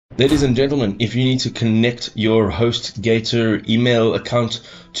Ladies and gentlemen, if you need to connect your HostGator email account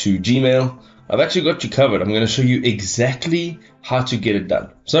to Gmail, I've actually got you covered. I'm going to show you exactly how to get it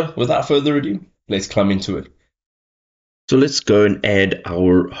done. So without further ado, let's climb into it. So let's go and add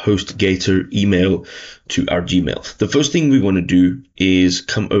our HostGator email to our Gmail. The first thing we want to do is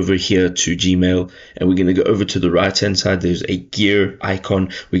come over here to Gmail, and we're going to go over to the right hand side. There's a gear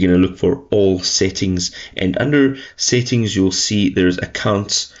icon. We're going to look for all settings, and under settings you'll see there's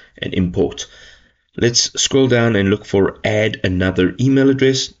accounts and import. Let's scroll down and look for add another email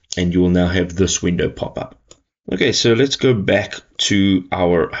address, and you will now have this window pop up. Okay, so let's go back to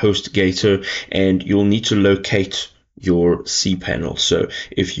our HostGator, and you'll need to locate your cPanel. So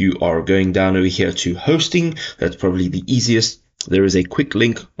if you are going down over here to hosting, that's probably the easiest. There is a quick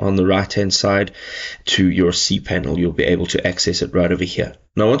link on the right hand side to your cPanel. You'll be able to access it right over here.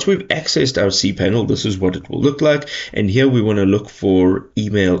 Now once we've accessed our cPanel, this is what it will look like, and here we want to look for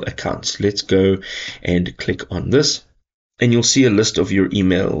email accounts. Let's go and click on this, and you'll see a list of your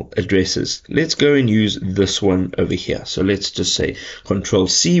email addresses. Let's go and use this one over here. So let's just say Control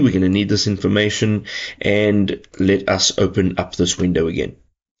C. We're going to need this information, and let us open up this window again.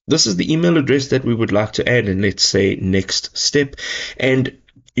 This is the email address that we would like to add, and let's say next step, and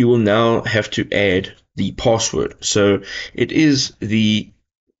you will now have to add the password. So it is the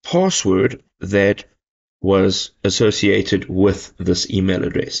password that was associated with this email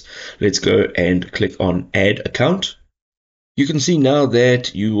address. Let's go and click on add account. You can see now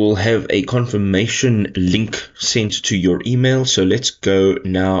that you will have a confirmation link sent to your email. So let's go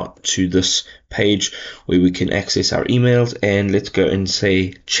now to this page where we can access our emails, and let's go and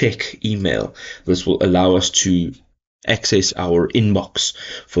say check email. This will allow us to access our inbox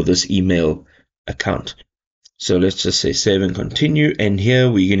for this email account. So let's just say save and continue, and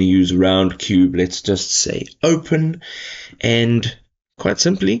here we're going to use round cube. Let's just say open, and quite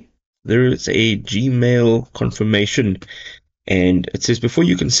simply there is a Gmail confirmation. And it says before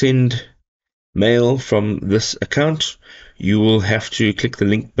you can send mail from this account, you will have to click the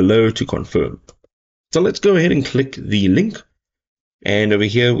link below to confirm. So let's go ahead and click the link. And over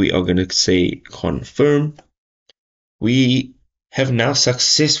here, we are going to say confirm. We have now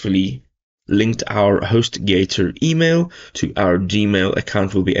successfully linked our HostGator email to our Gmail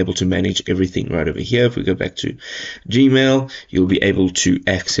account. We'll be able to manage everything right over here. If we go back to Gmail, you'll be able to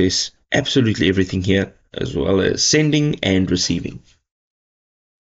access absolutely everything here, as well as sending and receiving.